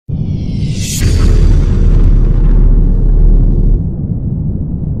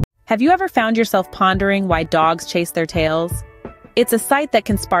Have you ever found yourself pondering why dogs chase their tails? It's a sight that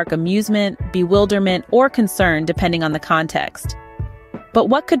can spark amusement, bewilderment, or concern depending on the context. But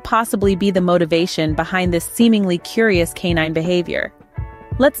what could possibly be the motivation behind this seemingly curious canine behavior?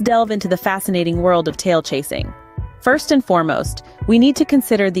 Let's delve into the fascinating world of tail chasing. First and foremost, we need to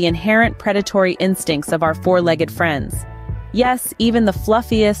consider the inherent predatory instincts of our four-legged friends. Yes, even the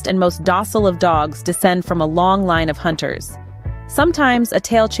fluffiest and most docile of dogs descend from a long line of hunters. Sometimes a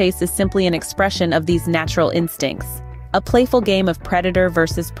tail chase is simply an expression of these natural instincts, a playful game of predator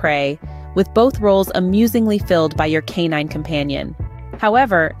versus prey, with both roles amusingly filled by your canine companion.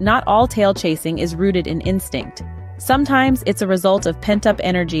 However, not all tail chasing is rooted in instinct. Sometimes it's a result of pent-up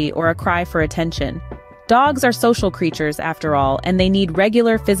energy or a cry for attention. Dogs are social creatures, after all, and they need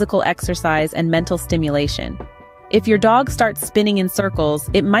regular physical exercise and mental stimulation. If your dog starts spinning in circles,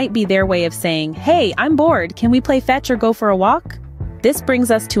 it might be their way of saying, "Hey, I'm bored, can we play fetch or go for a walk?" This brings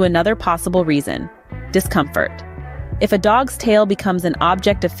us to another possible reason: discomfort. If a dog's tail becomes an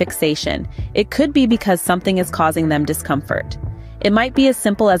object of fixation, it could be because something is causing them discomfort. It might be as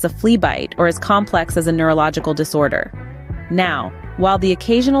simple as a flea bite or as complex as a neurological disorder. Now, while the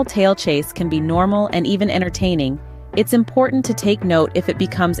occasional tail chase can be normal and even entertaining, it's important to take note if it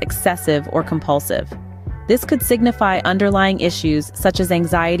becomes excessive or compulsive. This could signify underlying issues such as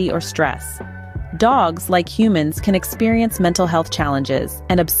anxiety or stress. Dogs, like humans, can experience mental health challenges,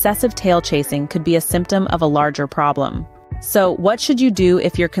 and obsessive tail chasing could be a symptom of a larger problem. So, what should you do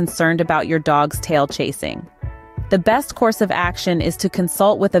if you're concerned about your dog's tail chasing? The best course of action is to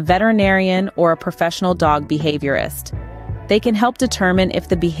consult with a veterinarian or a professional dog behaviorist. They can help determine if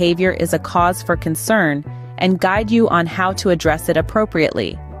the behavior is a cause for concern and guide you on how to address it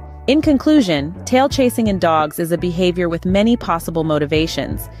appropriately. In conclusion, tail chasing in dogs is a behavior with many possible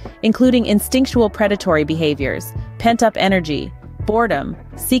motivations, including instinctual predatory behaviors, pent-up energy, boredom,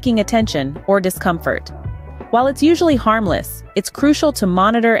 seeking attention, or discomfort. While it's usually harmless, it's crucial to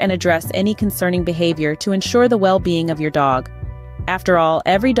monitor and address any concerning behavior to ensure the well-being of your dog. After all,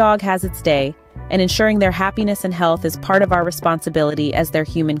 every dog has its day, and ensuring their happiness and health is part of our responsibility as their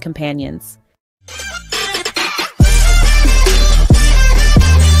human companions.